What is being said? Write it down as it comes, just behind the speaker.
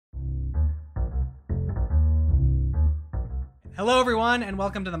Hello, everyone, and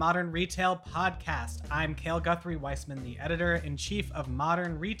welcome to the Modern Retail Podcast. I'm Cale Guthrie Weissman, the editor-in-chief of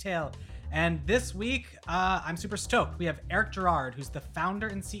Modern Retail. And this week, I'm super stoked. We have Eric Girard, who's the founder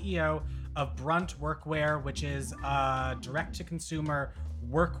and CEO of Brunt Workwear, which is a direct-to-consumer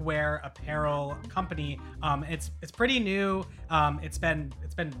workwear apparel company. It's pretty new. It's been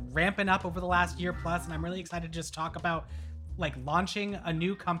ramping up over the last year plus, and I'm really excited to just talk about launching a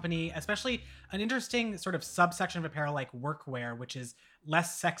new company, especially an interesting sort of subsection of apparel like workwear, which is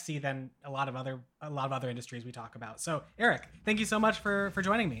less sexy than a lot of other industries we talk about. So, Eric, thank you so much for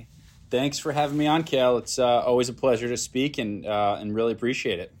joining me. Thanks for having me on, Cale. It's always a pleasure to speak and really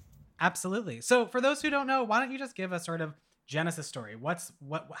appreciate it. Absolutely. So, for those who don't know, why don't you just give a sort of genesis story?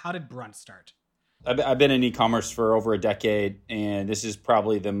 How did Brunt start? I've been in e-commerce for over a decade, and this is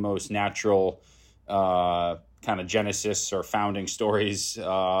probably the most natural kind of genesis or founding stories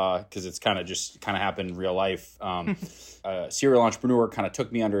because it's kind of happened in real life. A serial entrepreneur kind of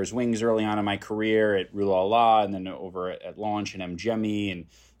took me under his wings early on in my career at Rue La La, and then over at Launch and MGemmy, and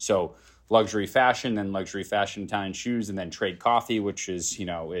so luxury fashion, then luxury fashion Italian shoes, and then trade coffee, which is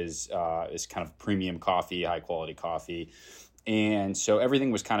kind of premium coffee, high quality coffee, and so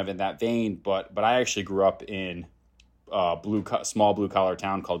everything was kind of in that vein. But I actually grew up in small blue collar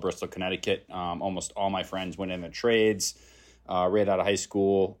town called Bristol, Connecticut. Almost all my friends went in the trades right out of high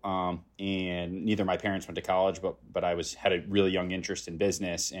school, and neither of my parents went to college, but I had a really young interest in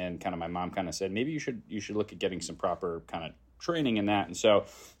business, and kind of my mom kind of said, maybe you should look at getting some proper kind of training in that. And so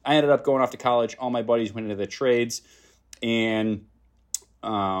I ended up going off to college. All my buddies went into the trades, and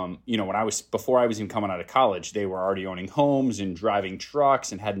before I was even coming out of college, they were already owning homes and driving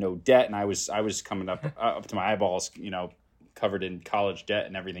trucks and had no debt. And I was coming up to my eyeballs, covered in college debt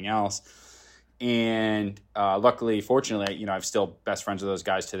and everything else. And luckily, fortunately, I'm still best friends with those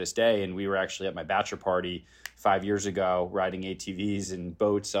guys to this day. And we were actually at my bachelor party 5 years ago, riding ATVs and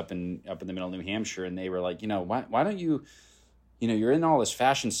boats up in the middle of New Hampshire. And they were like, why don't you, you're in all this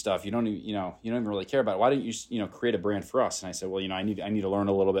fashion stuff. You don't even really care about it. Why don't you, create a brand for us? And I said, well, I need to learn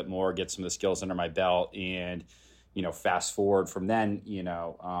a little bit more, get some of the skills under my belt. And, fast forward from then,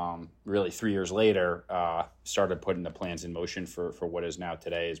 really 3 years later, started putting the plans in motion for what is now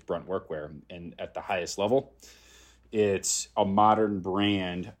today is Brunt Workwear. And at the highest level, it's a modern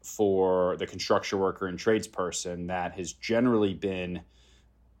brand for the construction worker and tradesperson that has generally been,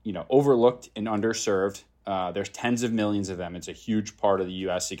 overlooked and underserved. There's tens of millions of them. It's a huge part of the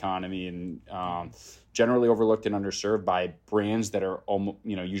U.S. economy, and generally overlooked and underserved by brands that are almost,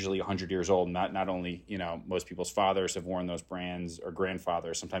 usually 100 years old. Not only, most people's fathers have worn those brands, or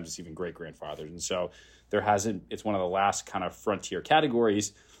grandfathers. Sometimes it's even great grandfathers. And so it's one of the last kind of frontier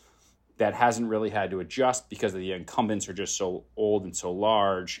categories that hasn't really had to adjust because the incumbents are just so old and so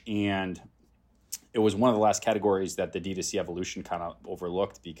large. And it was one of the last categories that the DTC evolution kind of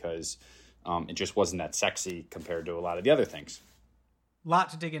overlooked because it just wasn't that sexy compared to a lot of the other things.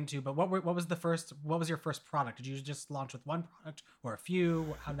 Lot to dig into, but what was your first product? Did you just launch with one product or a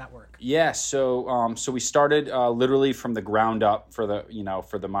few? How did that work? Yeah, so we started literally from the ground up for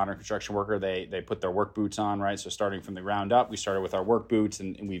the modern construction worker. They put their work boots on, right? So starting from the ground up, we started with our work boots,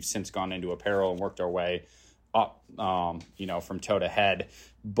 and we've since gone into apparel and worked our way up, from toe to head.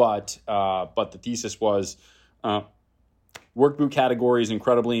 But the thesis was work boot category is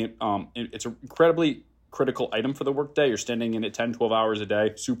it's an incredibly critical item for the workday. You're standing in it 10, 12 hours a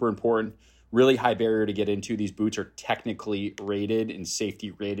day. Super important. Really high barrier to get into. These boots are technically rated and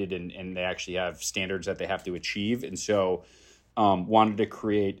safety rated, and they actually have standards that they have to achieve. And so wanted to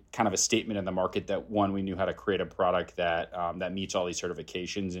create kind of a statement in the market that, one, we knew how to create a product that meets all these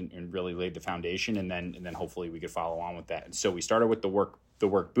certifications and really laid the foundation. And then hopefully we could follow on with that. And so we started with the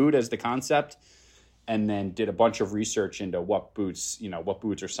work boot as the concept, and then did a bunch of research into what boots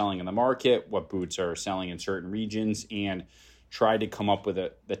are selling in the market, what boots are selling in certain regions, and tried to come up with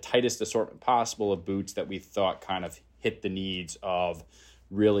the tightest assortment possible of boots that we thought kind of hit the needs of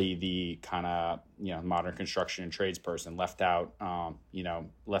really the kind of, modern construction and tradesperson. Left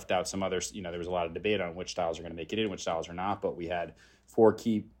out some others. There was a lot of debate on which styles are going to make it in, which styles are not, but we had four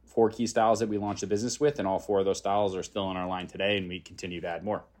key styles that we launched the business with, and all four of those styles are still in our line today, and we continue to add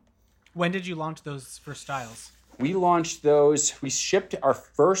more. When did you launch those first styles? We launched those. We shipped our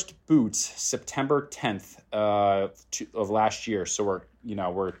first boots September 10th of last year. So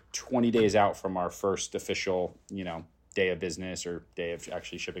we're 20 days out from our first official, day of business or day of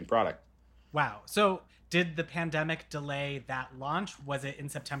actually shipping product. Wow. So did the pandemic delay that launch? Was it in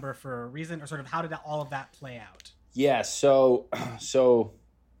September for a reason, or sort of how did all of that play out? Yeah. So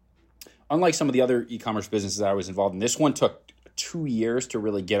unlike some of the other e-commerce businesses that I was involved in, this one took 2 years to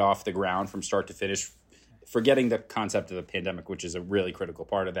really get off the ground from start to finish forgetting the concept of the pandemic, which is a really critical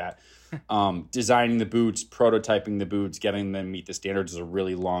part of that. Designing the boots, prototyping the boots, getting them to meet the standards is a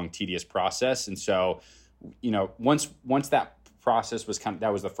really long, tedious process. And so, once that process was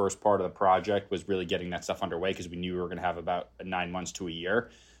that was the first part of the project, was really getting that stuff underway, because we knew we were going to have about 9 months to a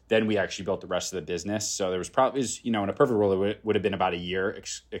year. Then we actually built the rest of the business. So there was probably, in a perfect world, it would have been about a year,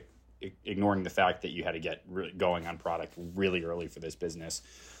 ignoring the fact that you had to get going on product really early for this business.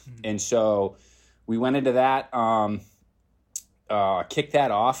 Mm-hmm. And so we went into that, kicked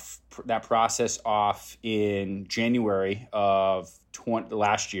that process off in January of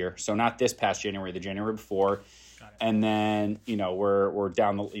last year. So not this past January, the January before. And then, we're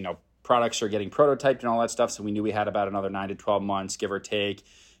down the, products are getting prototyped and all that stuff. So we knew we had about another 9 to 12 months, give or take.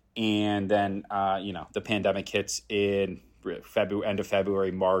 And then, the pandemic hits in end of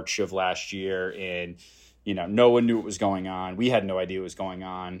February, March of last year. And, no one knew what was going on. We had no idea what was going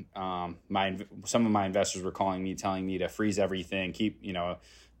on. Some of my investors were calling me, telling me to freeze everything, keep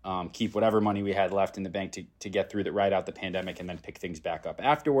whatever money we had left in the bank to get through right out the pandemic, and then pick things back up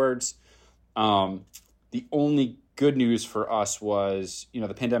afterwards. The only good news for us was,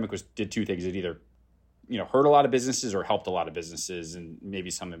 the pandemic did two things. It either, hurt a lot of businesses or helped a lot of businesses, and maybe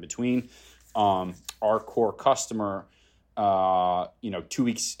some in between. Our core customer, 2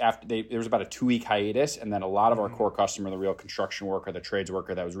 weeks after there was about a 2-week hiatus. And then a lot of our core customer, the real construction worker, the trades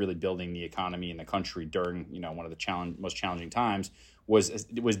worker that was really building the economy in the country during, one of the most challenging times, was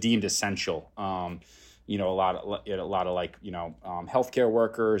deemed essential. A lot of healthcare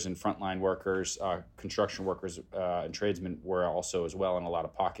workers and frontline workers, construction workers, and tradesmen were also as well in a lot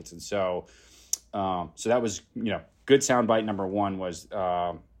of pockets. And so that was, good soundbite. Number one was,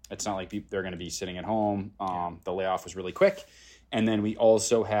 it's not like they're going to be sitting at home. The layoff was really quick. And then we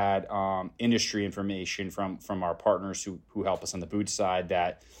also had industry information from our partners who help us on the boot side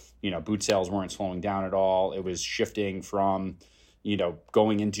that, boot sales weren't slowing down at all. It was shifting from,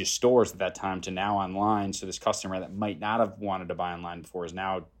 going into stores at that time to now online. So this customer that might not have wanted to buy online before is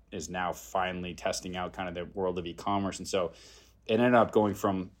now finally testing out kind of the world of e-commerce. And so it ended up going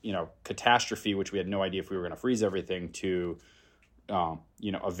from, catastrophe, which we had no idea if we were going to freeze everything, to, a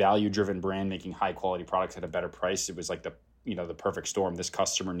value-driven brand making high-quality products at a better price. It was like the perfect storm. This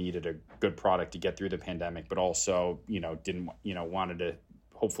customer needed a good product to get through the pandemic, but also, wanted to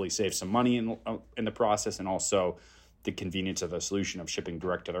hopefully save some money in the process, and also the convenience of the solution of shipping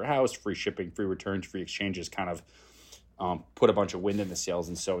direct to their house, free shipping, free returns, free exchanges, kind of put a bunch of wind in the sails.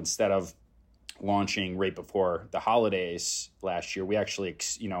 And so instead of launching right before the holidays last year, we actually,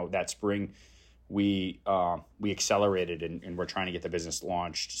 that spring, we accelerated and we're trying to get the business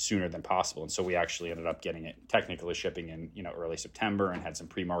launched sooner than possible. And so we actually ended up getting it technically shipping in, early September, and had some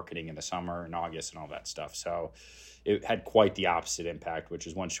pre-marketing in the summer and August and all that stuff. So it had quite the opposite impact, which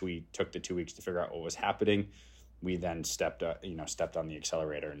is once we took the 2 weeks to figure out what was happening, we then stepped on the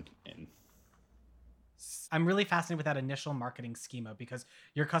accelerator and I'm really fascinated with that initial marketing schema, because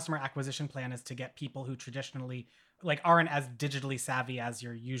your customer acquisition plan is to get people who traditionally aren't as digitally savvy as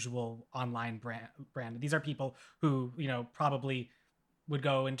your usual online brand. These are people who, probably would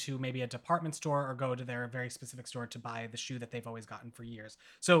go into maybe a department store or go to their very specific store to buy the shoe that they've always gotten for years.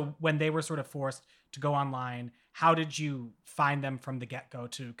 So when they were sort of forced to go online, how did you find them from the get-go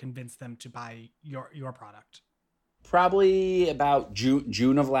to convince them to buy your product? Probably about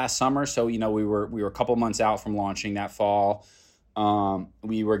June of last summer. So, we were a couple months out from launching that fall.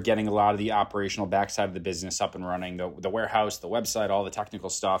 We were getting a lot of the operational backside of the business up and running, the warehouse, the website, all the technical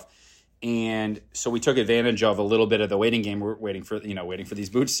stuff. And so we took advantage of a little bit of the waiting game. We're waiting for these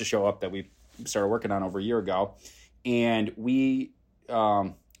boots to show up that we started working on over a year ago. And we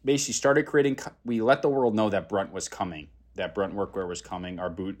basically started we let the world know that Brunt was coming, that Brunt workwear was coming. Our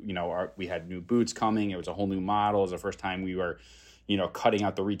boot, we had new boots coming. It was a whole new model. It was the first time we were, cutting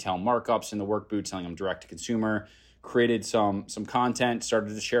out the retail markups in the work boots, selling them direct to consumer. Created some content,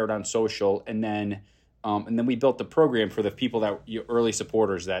 started to share it on social, and then we built the program for the people that early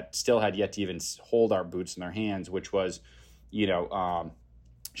supporters that still had yet to even hold our boots in their hands, which was,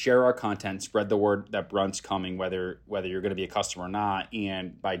 share our content, spread the word that Brunt's coming, whether you're going to be a customer or not,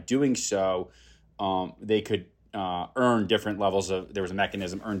 and by doing so, they could earn different levels of. There was a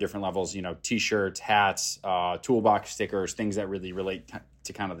mechanism, earn different levels, T-shirts, hats, toolbox stickers, things that really relate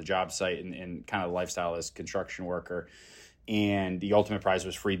to kind of the job site and kind of the lifestyle as construction worker. And the ultimate prize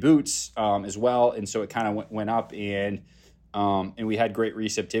was free boots as well. And so it kind of went up, and we had great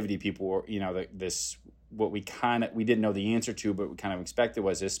receptivity. People were, what we didn't know the answer to, but we kind of expected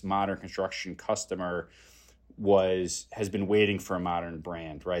was this modern construction customer has been waiting for a modern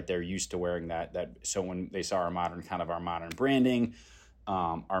brand, right? They're used to wearing that. So when they saw our modern branding,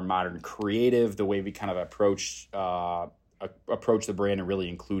 our modern creative, the way we kind of approach the brand and really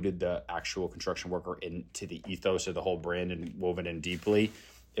included the actual construction worker into the ethos of the whole brand and woven in deeply.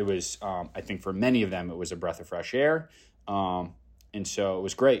 It was, I think for many of them, it was a breath of fresh air. And so it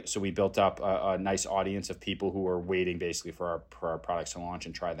was great. So we built up a nice audience of people who were waiting basically for our products to launch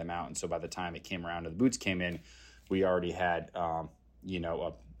and try them out. And so by the time it came around and the boots came in, we already had,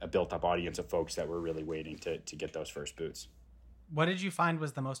 a built up audience of folks that were really waiting to get those first boots. What did you find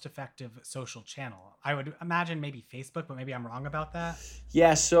was the most effective social channel? I would imagine maybe Facebook, but maybe I'm wrong about that.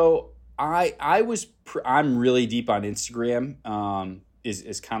 Yeah. So I'm really deep on Instagram.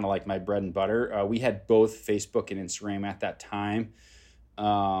 Is kind of like my bread and butter. We had both Facebook and Instagram at that time.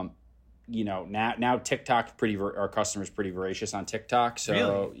 Now TikTok, our customers pretty voracious on TikTok. So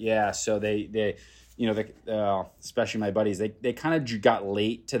really? Yeah, so they especially my buddies, they kind of got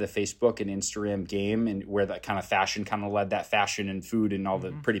late to the Facebook and Instagram game, and where that kind of fashion kind of led that fashion and food and all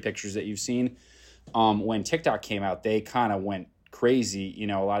the pretty pictures that you've seen. When TikTok came out, they kind of went crazy.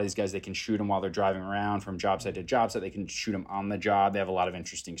 A lot of these guys, they can shoot them while they're driving around from job site to job site. They can shoot them on the job. They have a lot of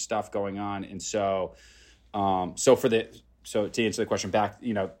interesting stuff going on. And so, so to answer the question back,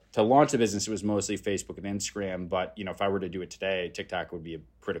 to launch the business, it was mostly Facebook and Instagram. But, if I were to do it today, TikTok would be a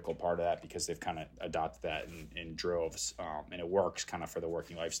critical part of that because they've kind of adopted that in droves. And it works kind of for the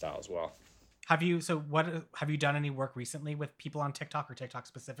working lifestyle as well. Have you done any work recently with people on TikTok or TikTok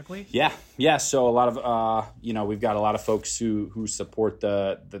specifically? Yeah. So a lot of, we've got a lot of folks who support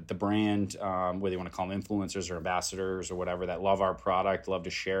the brand, whether you want to call them influencers or ambassadors or whatever, that love our product, love to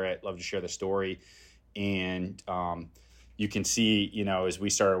share it, love to share the story. And, you can see, as we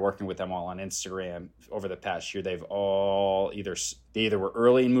started working with them all on Instagram over the past year, they've all they either were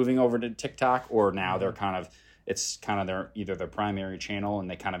early in moving over to TikTok, or now they're it's kind of their primary channel, and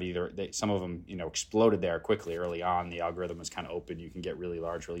they kind of some of them, exploded there quickly early on. The algorithm was kind of open. You can get really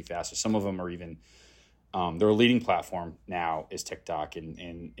large really fast. So some of them are even, their leading platform now is TikTok,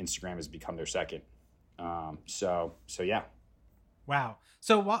 and Instagram has become their second. So yeah. Wow.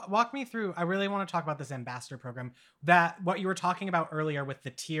 So walk me through, I really want to talk about this ambassador program, that what you were talking about earlier with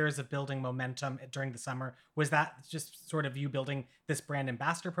the tiers of building momentum during the summer. Was that just sort of you building this brand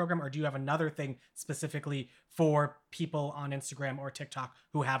ambassador program, or do you have another thing specifically for people on Instagram or TikTok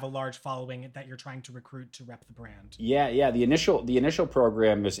who have a large following that you're trying to recruit to rep the brand? Yeah. The initial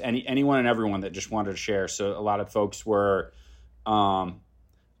program was anyone and everyone that just wanted to share. So a lot of folks were,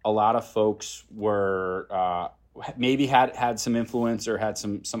 maybe had some influence or had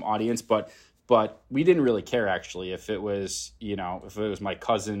some audience, but we didn't really care actually if it was my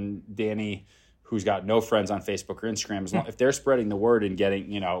cousin Danny, who's got no friends on Facebook or Instagram. As long if they're spreading the word and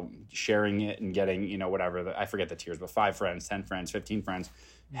getting sharing it and getting whatever, I forget the tiers, but 5 friends, 10 friends, 15 friends,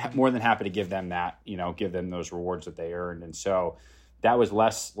 more than happy to give them that, give them those rewards that they earned. And so that was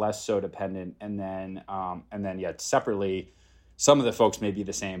less so dependent. And then yet separately, some of the folks may be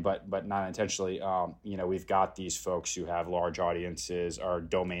the same, but not intentionally. We've got these folks who have large audiences, are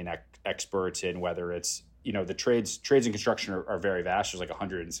domain experts in whether it's, the trades in construction are very vast. There's like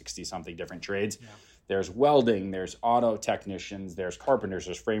 160 something different trades. Yeah. There's welding, there's auto technicians, there's carpenters,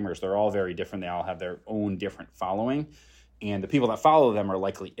 there's framers. They're all very different. They all have their own different following. And the people that follow them are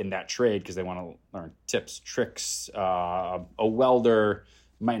likely in that trade because they want to learn tips, tricks. A welder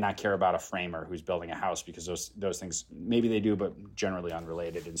might not care about a framer who's building a house because those things, maybe they do, but generally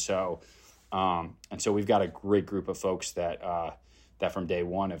unrelated. And so we've got a great group of folks that from day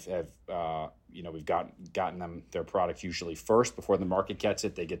one have we've gotten them their product usually first before the market gets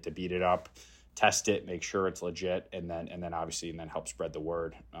it. They get to beat it up, test it, make sure it's legit, and then obviously help spread the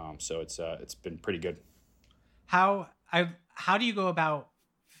word. So it's been pretty good. How do you go about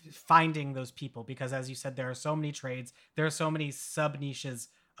finding those people? Because as you said, there are so many trades, there are so many sub niches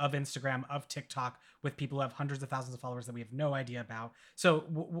of Instagram, of TikTok, with people who have hundreds of thousands of followers that we have no idea about.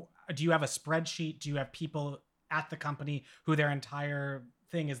 So do you have a spreadsheet? Do you have people at the company who their entire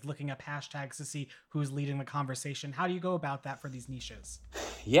thing is looking up hashtags to see who's leading the conversation? How do you go about that for these niches?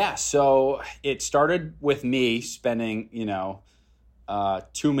 Yeah, so it started with me spending,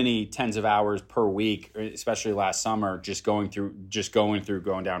 too many tens of hours per week, especially last summer, going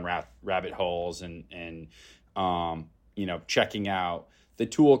down rabbit holes and checking out the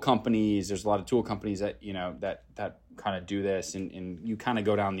tool companies. There's a lot of tool companies that that kind of do this, and you kind of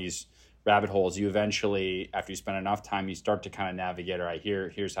go down these rabbit holes. You eventually, after you spend enough time, you start to kind of navigate. All right,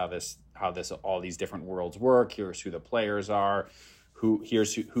 here's how all these different worlds work. Here's who the players are. Who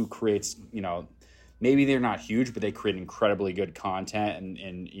creates, maybe they're not huge, but they create incredibly good content,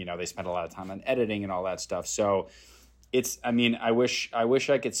 and they spend a lot of time on editing and all that stuff. So I wish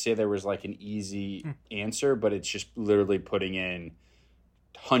I could say there was like an easy answer, but it's just literally putting in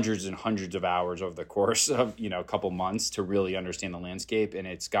hundreds and hundreds of hours over the course of, a couple months to really understand the landscape. And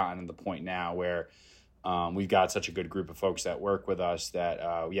it's gotten to the point now where we've got such a good group of folks that work with us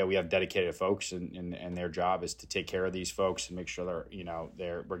that, we have dedicated folks and their job is to take care of these folks and make sure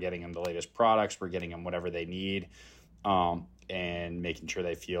we're getting them the latest products, we're getting them whatever they need, and making sure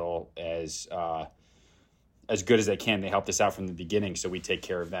they feel as good as they can. They helped us out from the beginning, so we take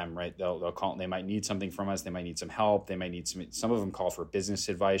care of them, right? They'll call. They might need something from us. They might need some help. They might need some of them call for business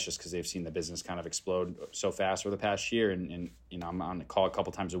advice just because they've seen the business kind of explode so fast over the past year. And I'm on the call a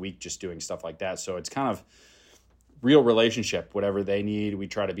couple times a week just doing stuff like that. So it's kind of real relationship. Whatever they need, we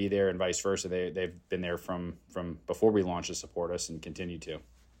try to be there, and vice versa. They've been there from before we launched to support us and continue to.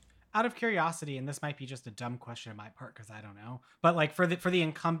 Out of curiosity, and this might be just a dumb question on my part because I don't know, but like for the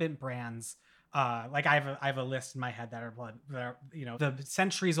incumbent brands. Like I have a list in my head that are the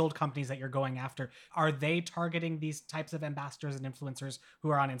centuries old companies that you're going after. Are they targeting these types of ambassadors and influencers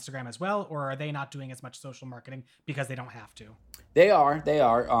who are on Instagram as well, or are they not doing as much social marketing because they don't have to? They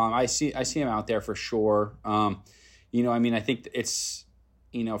are. I see them out there for sure. I think it's,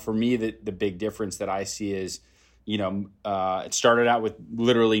 for me, the big difference that I see is, it started out with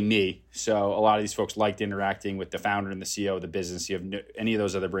literally me. So a lot of these folks liked interacting with the founder and the CEO of the business. You have any of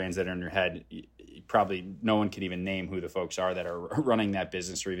those other brands that are in your head, probably no one could even name who the folks are that are running that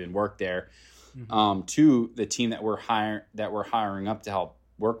business or even work there. Mm-hmm. Two, the team that we're hiring up to help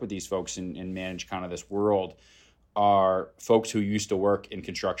work with these folks and manage kind of this world are folks who used to work in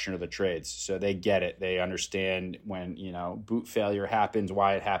construction or the trades. So they get it. They understand when, boot failure happens,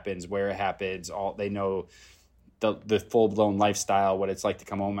 why it happens, where it happens. They know the full-blown lifestyle, what it's like to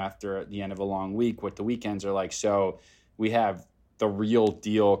come home after the end of a long week, what the weekends are like. So we have the real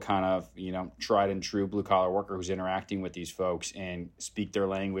deal kind of, tried and true blue-collar worker who's interacting with these folks and speak their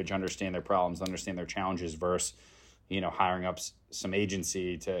language, understand their problems, understand their challenges versus, hiring up some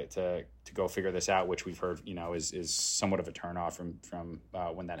agency to go figure this out, which we've heard, is somewhat of a turnoff from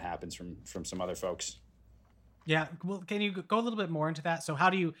when that happens from some other folks. Yeah. Well, can you go a little bit more into that? So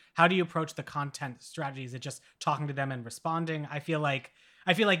how do you approach the content strategy? Is it just talking to them and responding? I feel like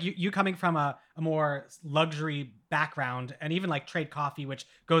you coming from a more luxury background and even like Trade Coffee, which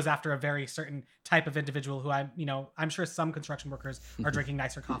goes after a very certain type of individual who I'm sure some construction workers are drinking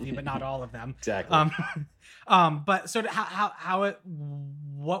nicer coffee, but not all of them. Exactly. But so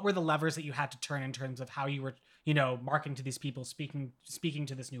what were the levers that you had to turn in terms of how you were, marketing to these people, speaking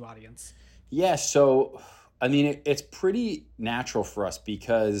to this new audience? Yeah. So, it's pretty natural for us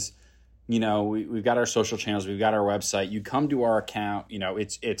because, we've got our social channels, we've got our website. You come to our account,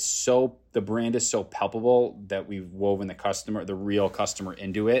 it's so, the brand is so palpable that we've woven the real customer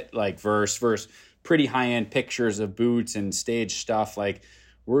into it. Like versus pretty high end pictures of boots and stage stuff. Like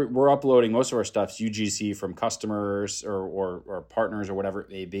we're uploading most of our stuff's UGC from customers or partners or whatever it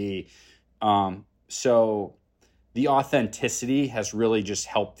may be. So the authenticity has really just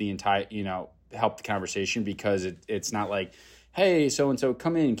helped the entire, help the conversation because it's not like, hey, so-and-so,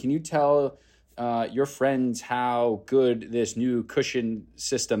 come in. Can you tell your friends how good this new cushion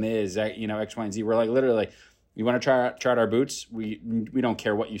system is at, X, Y, and Z? We're like, literally, you want to try out our boots? We don't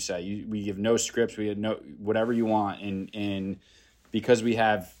care what you say. We give no scripts. We have no, whatever you want. And because we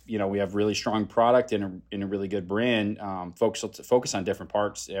have really strong product and a really good brand, folks will focus on different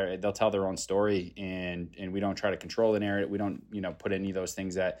parts. They'll tell their own story and we don't try to control the narrative. We don't, put any of those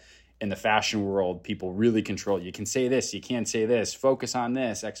things that, in the fashion world, people really control. You can say this, you can't say this, focus on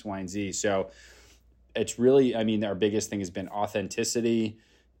this, X, Y, and Z. So it's really, our biggest thing has been authenticity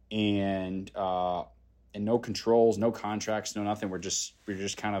and no controls, no contracts, no nothing. We're just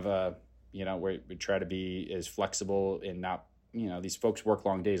kind of we try to be as flexible and not, these folks work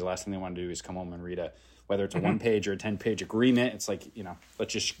long days. The last thing they want to do is come home and read whether it's a 1-page or a 10-page agreement. It's like,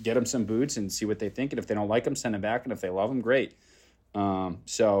 let's just get them some boots and see what they think. And if they don't like them, send them back. And if they love them, great.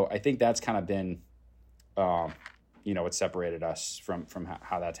 So I think that's kind of been, what separated us from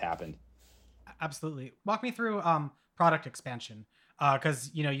how that's happened. Absolutely. Walk me through, product expansion. Cause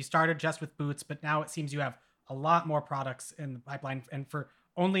you started just with boots, but now it seems you have a lot more products in the pipeline, and for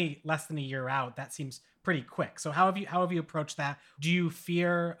only less than a year out, that seems pretty quick. So how have you approached that? Do you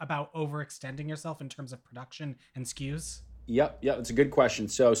fear about overextending yourself in terms of production and SKUs? Yep. It's a good question.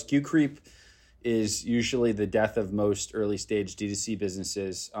 So SKU creep is usually the death of most early stage DTC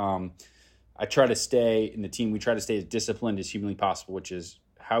businesses. I try to stay in the team. We try to stay as disciplined as humanly possible, which is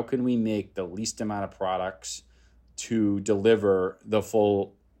how can we make the least amount of products to deliver the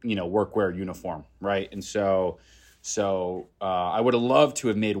full, workwear uniform. Right. And so I would have loved to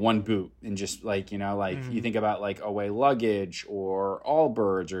have made one boot and just you think about like Away Luggage or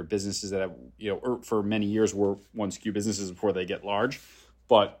Allbirds or businesses that have, for many years were one SKU businesses before they get large.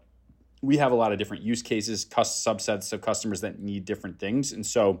 but we have a lot of different use cases, subsets of customers that need different things. And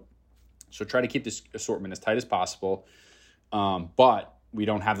so try to keep this assortment as tight as possible. But we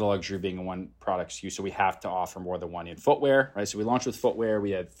don't have the luxury of being a one product SKU, so we have to offer more than one in footwear, right? So we launched with footwear.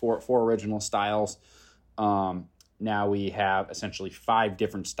 We had four original styles. Now we have essentially 5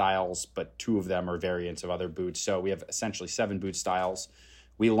 different styles, but 2 of them are variants of other boots. So we have essentially 7 boot styles.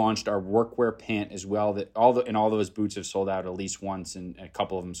 We launched our workwear pant as well. That all those boots have sold out at least once, and a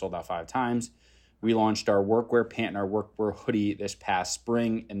couple of them sold out 5 times. We launched our workwear pant and our workwear hoodie this past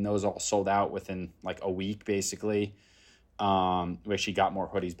spring, and those all sold out within like a week, basically. We actually got more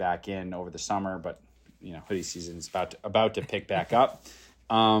hoodies back in over the summer, but hoodie season is about to pick back up.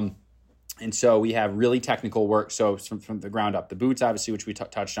 And so we have really technical work. So from the ground up, the boots, obviously, which we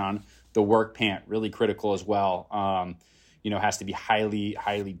touched on, the work pant, really critical as well. Has to be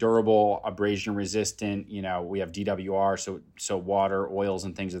highly durable, abrasion resistant. We have DWR, so water, oils,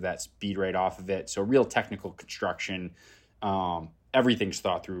 and things of that bead right off of it. So real technical construction. Everything's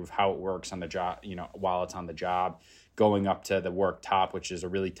thought through of how it works on the job, while it's on the job. Going up to the work top, which is a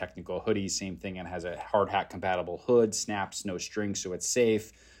really technical hoodie, same thing, and has a hard hat compatible hood, snaps, no strings, so it's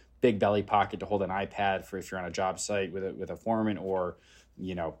safe. Big belly pocket to hold an iPad for if you're on a job site with a foreman, or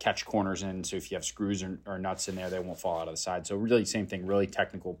catch corners in, so if you have screws or nuts in there, they won't fall out of the side. So really same thing, really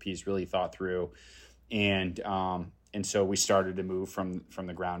technical piece, really thought through. And so we started to move from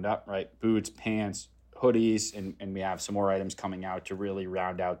the ground up, right? Boots, pants, hoodies, and we have some more items coming out to really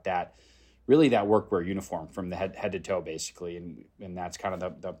round out that workwear uniform from the head to toe, basically. And that's kind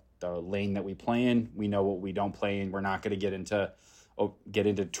of the lane that we play in. We know what we don't play in. We're not going to get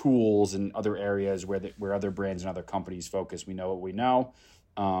into tools and other areas where other brands and other companies focus. We know what we know,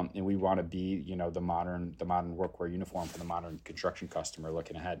 and we want to be the modern workwear uniform for the modern construction customer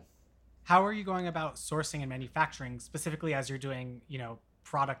looking ahead. How are you going about sourcing and manufacturing, specifically as you're doing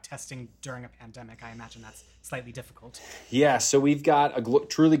product testing during a pandemic? I imagine that's slightly difficult. Yeah, so we've got a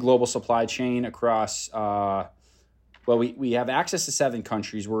truly global supply chain across. We have access to 7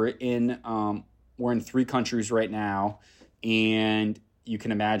 countries. We're in 3 countries right now. And you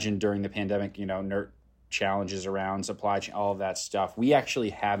can imagine during the pandemic, challenges around supply chain, all of that stuff. We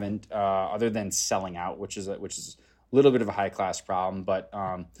actually haven't, other than selling out, which is a little bit of a high class problem, but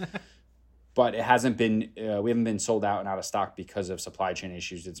but it hasn't been. We haven't been sold out and out of stock because of supply chain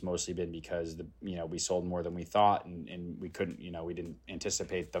issues. It's mostly been because we sold more than we thought, and we couldn't. We didn't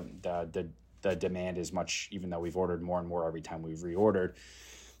anticipate the demand as much, even though we've ordered more and more every time we've reordered.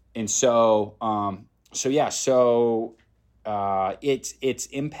 And so it's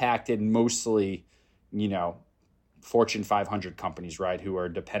impacted mostly, Fortune 500 companies, right, who are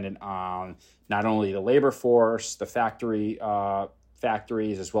dependent on not only the labor force, the factories,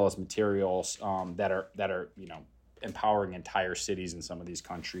 as well as materials that are empowering entire cities in some of these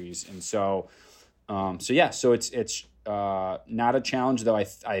countries. And so it's not a challenge, though.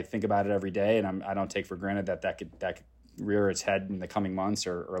 I think about it every day, and I don't take for granted that could rear its head in the coming months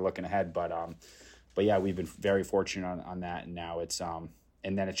or looking ahead. But yeah, we've been very fortunate on that, and now it's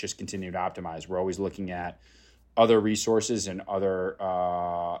and then it's just continued to optimize. We're always looking at other resources in other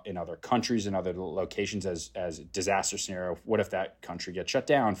countries and other locations as a disaster scenario. What if that country gets shut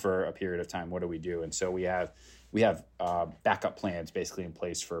down for a period of time? What do we do? And so we have backup plans basically in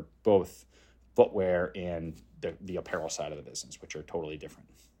place for both footwear and the apparel side of the business, which are totally different.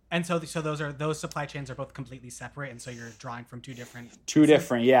 And so those supply chains are both completely separate, and so you're drawing from two different.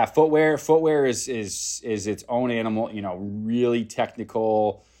 Yeah. Footwear is its own animal. Really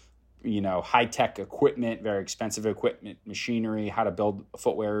technical, high tech equipment, very expensive equipment, machinery. How to build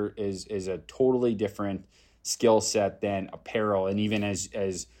footwear is a totally different skill set than apparel. And even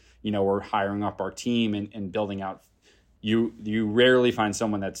as we're hiring up our team and building out. You rarely find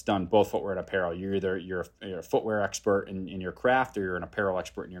someone that's done both footwear and apparel. You're a footwear expert in your craft, or you're an apparel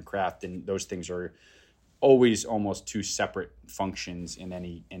expert in your craft, and those things are always almost 2 separate functions in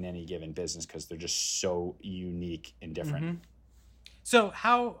any given business because they're just so unique and different. Mm-hmm. So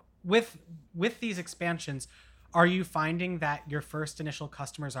how with these expansions, are you finding that your first initial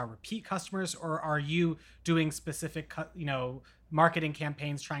customers are repeat customers, or are you doing specific marketing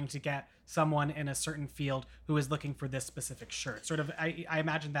campaigns trying to get someone in a certain field who is looking for this specific shirt? Sort of, I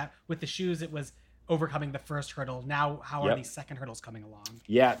imagine that with the shoes, it was overcoming the first hurdle. Now, how are these second hurdles coming along?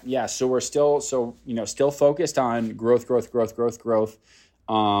 Yeah. So we're still focused on growth.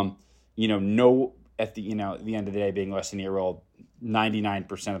 At the end of the day, being less than a year old,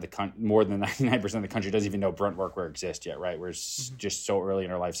 99% of more than 99% of the country doesn't even know Brunt workwear exists yet, right? We're just so early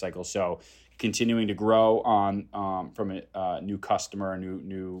in our life cycle. So continuing to grow on from a new customer, a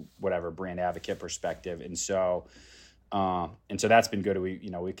new whatever brand advocate perspective. And so And so that's been good.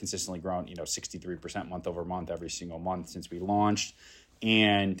 We've consistently grown, 63% month over month every single month since we launched.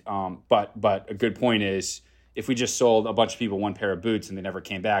 And, but a good point is, if we just sold a bunch of people one pair of boots and they never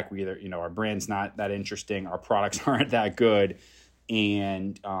came back, we either, our brand's not that interesting, our products aren't that good,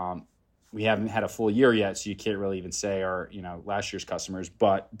 and we haven't had a full year yet, so you can't really even say our, last year's customers.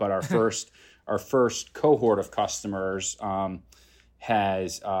 But our first cohort of customers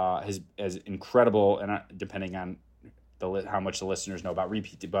has incredible, and depending on how much the listeners know about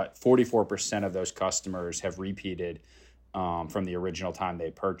repeat, but 44% of those customers have repeated from the original time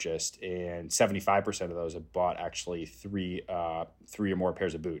they purchased, and 75% of those have bought actually three or more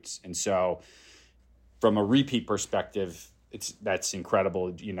pairs of boots. And so from a repeat perspective, that's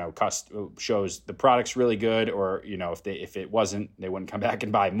incredible. Shows the product's really good, or if it wasn't, they wouldn't come back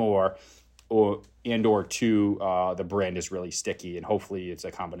and buy more, or two, the brand is really sticky, and hopefully it's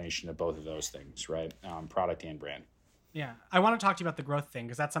a combination of both of those things, right? Product and brand. Yeah, I want to talk to you about the growth thing,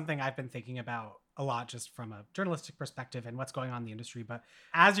 because that's something I've been thinking about a lot, just from a journalistic perspective and what's going on in the industry. But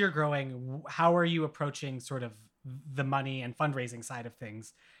as you're growing, how are you approaching sort of the money and fundraising side of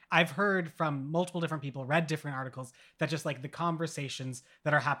things? I've heard from multiple different people, read different articles, that just like the conversations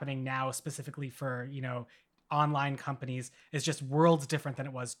that are happening now specifically for, online companies is just worlds different than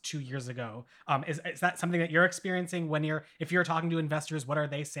it was 2 years ago. Is that something that you're experiencing if you're talking to investors? What are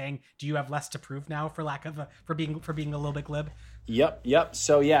they saying? Do you have less to prove now, for being a little bit glib? Yep.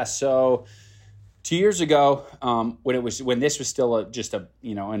 So 2 years ago, when this was still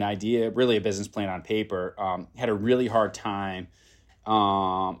an idea, really a business plan on paper, had a really hard time,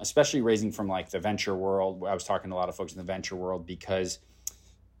 especially raising from like the venture world. I was talking to a lot of folks in the venture world, because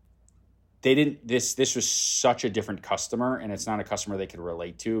this was such a different customer, and it's not a customer they could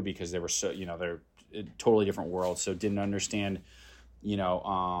relate to, because they were they're a totally different world. So didn't understand,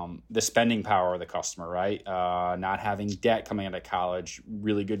 the spending power of the customer, right? Not having debt coming out of college,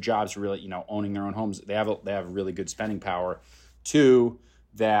 really good jobs, really, owning their own homes. They have really good spending power. Two,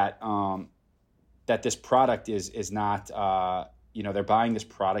 that this product is not, they're buying this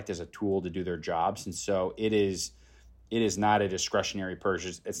product as a tool to do their jobs. And so it is not a discretionary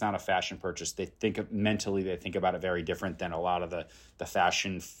purchase. It's not a fashion purchase. They think about it very different than a lot of the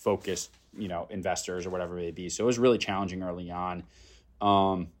fashion focused, investors or whatever it may be. So it was really challenging early on.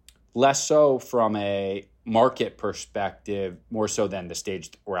 Less so from a market perspective, more so than the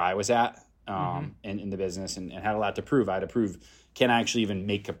stage where I was at in the business, and had a lot to prove. I had to prove, can I actually even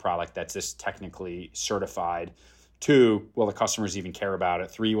make a product that's this technically certified? 2, will the customers even care about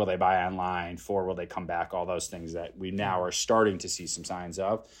it? 3, will they buy online? 4, will they come back? All those things that we now are starting to see some signs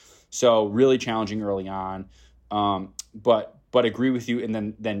of. So really challenging early on. But agree with you.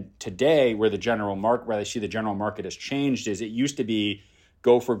 And then today, where I see the general market has changed, is it used to be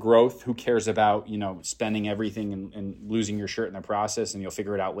go for growth. Who cares about, spending everything and losing your shirt in the process, and you'll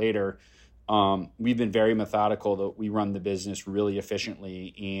figure it out later. We've been very methodical, that we run the business really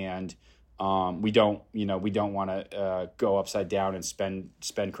efficiently, and we don't want to go upside down and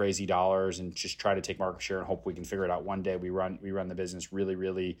spend crazy dollars and just try to take market share and hope we can figure it out one day. We run the business really,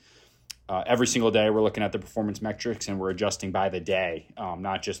 really every single day. We're looking at the performance metrics, and we're adjusting by the day,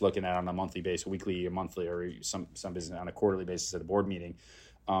 not just looking at it on a monthly basis, weekly, monthly, or some business on a quarterly basis at a board meeting.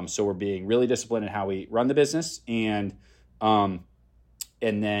 So we're being really disciplined in how we run the business, and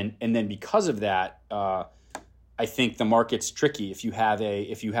then because of that, I think the market's tricky. If you have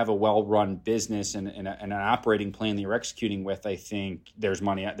a well-run business and an operating plan that you're executing with, I think there's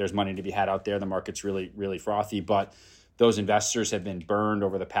money to be had out there. The market's really, really frothy, but those investors have been burned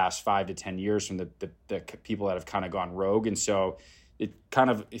over the past 5 to 10 years from the people that have kind of gone rogue. And so it kind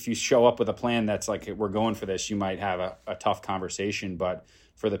of, if you show up with a plan that's like, we're going for this, you might have a tough conversation. But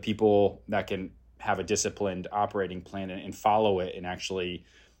for the people that can have a disciplined operating plan and follow it and actually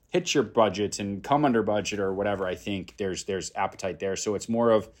hit your budgets and come under budget or whatever, I think there's appetite there. So it's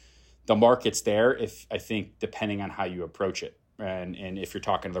more of the market's there, I think, depending on how you approach it and if you're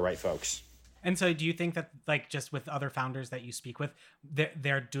talking to the right folks. And so do you think that, like, just with other founders that you speak with,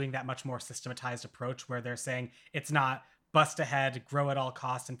 they're doing that much more systematized approach, where they're saying it's not bust ahead, grow at all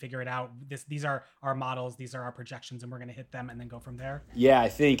costs and figure it out. These are our models, these are our projections, and we're going to hit them and then go from there? Yeah,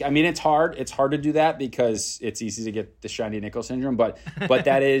 it's hard. It's hard to do that because it's easy to get the shiny nickel syndrome, but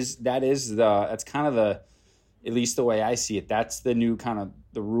that's kind of at least the way I see it, that's the new kind of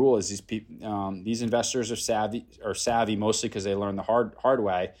the rule. Is these investors are savvy mostly because they learn the hard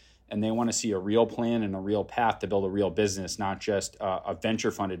way, and they want to see a real plan and a real path to build a real business, not just a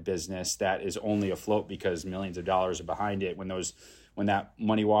venture-funded business that is only afloat because millions of dollars are behind it. When that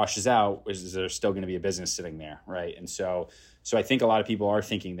money washes out, is there still going to be a business sitting there, right? And so I think a lot of people are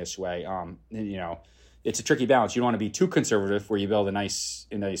thinking this way. it's a tricky balance. You don't want to be too conservative where you build a nice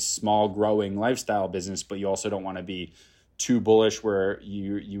small growing lifestyle business, but you also don't want to be too bullish where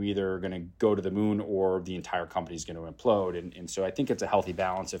you either are going to go to the moon or the entire company is going to implode. And so I think it's a healthy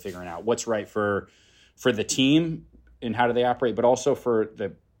balance of figuring out what's right for the team and how do they operate, but also for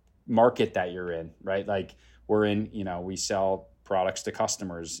the market that you're in, right? Like we're in, we sell products to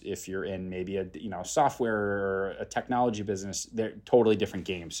customers. If you're in maybe a, software or a technology business, they're totally different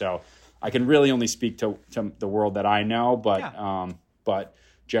games. So I can really only speak to the world that I know, but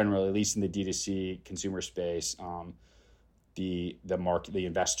generally, at least in the D2C consumer space, the market, the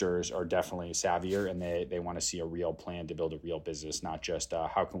investors are definitely savvier, and they want to see a real plan to build a real business, not just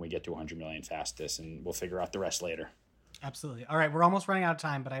how can we get to 100 million fastest, and we'll figure out the rest later. Absolutely. All right, we're almost running out of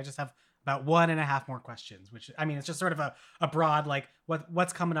time, but I just have about 1.5 more questions, which, I mean, it's just sort of a broad, like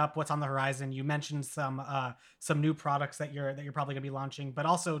what's coming up, what's on the horizon. You mentioned some new products that you're probably gonna be launching, but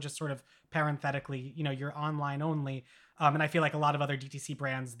also just sort of parenthetically, you're online only. And I feel like a lot of other DTC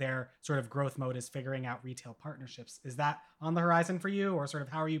brands, their sort of growth mode is figuring out retail partnerships. Is that on the horizon for you, or sort of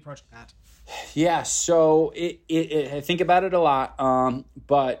how are you approaching that? Yeah, so I think about it a lot,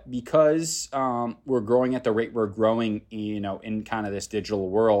 but because we're growing at the rate we're growing, in kind of this digital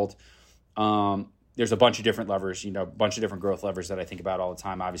world, there's a bunch of different levers, a bunch of different growth levers that I think about all the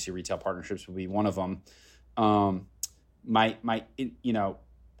time. Obviously, retail partnerships will be one of them.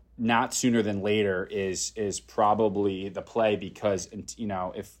 Not sooner than later is probably the play, because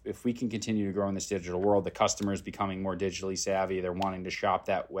if we can continue to grow in this digital world, the customer is becoming more digitally savvy, they're wanting to shop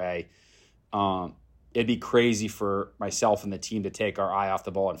that way. It'd be crazy for myself and the team to take our eye off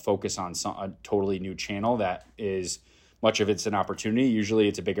the ball and focus on a totally new channel that is, much of it's an opportunity. Usually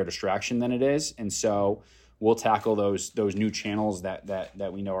it's a bigger distraction than it is. And so we'll tackle those new channels that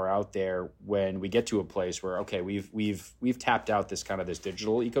we know are out there when we get to a place where, okay, we've tapped out this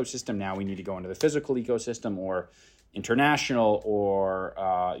digital ecosystem. Now we need to go into the physical ecosystem or international or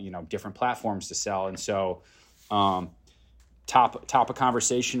different platforms to sell. And so top of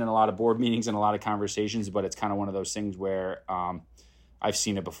conversation in a lot of board meetings and a lot of conversations, but it's kind of one of those things where I've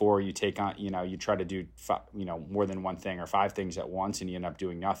seen it before. You take on, you try to do, more than one thing or 5 things at once, and you end up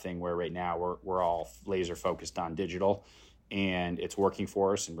doing nothing. Where right now we're all laser focused on digital, and it's working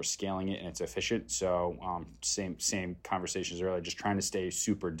for us, and we're scaling it, and it's efficient. So same conversations earlier, just trying to stay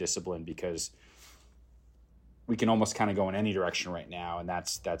super disciplined, because we can almost kind of go in any direction right now, and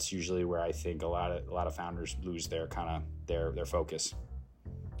that's usually where I think a lot of founders lose their their focus.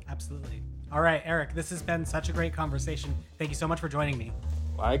 Absolutely. All right, Eric, this has been such a great conversation. Thank you so much for joining me.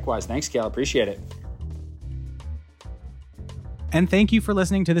 Likewise. Thanks, Cal. Appreciate it. And thank you for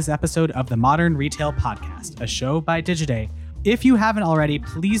listening to this episode of the Modern Retail Podcast, a show by Digiday. If you haven't already,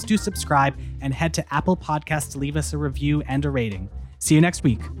 please do subscribe and head to Apple Podcasts to leave us a review and a rating. See you next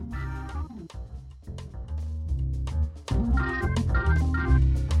week.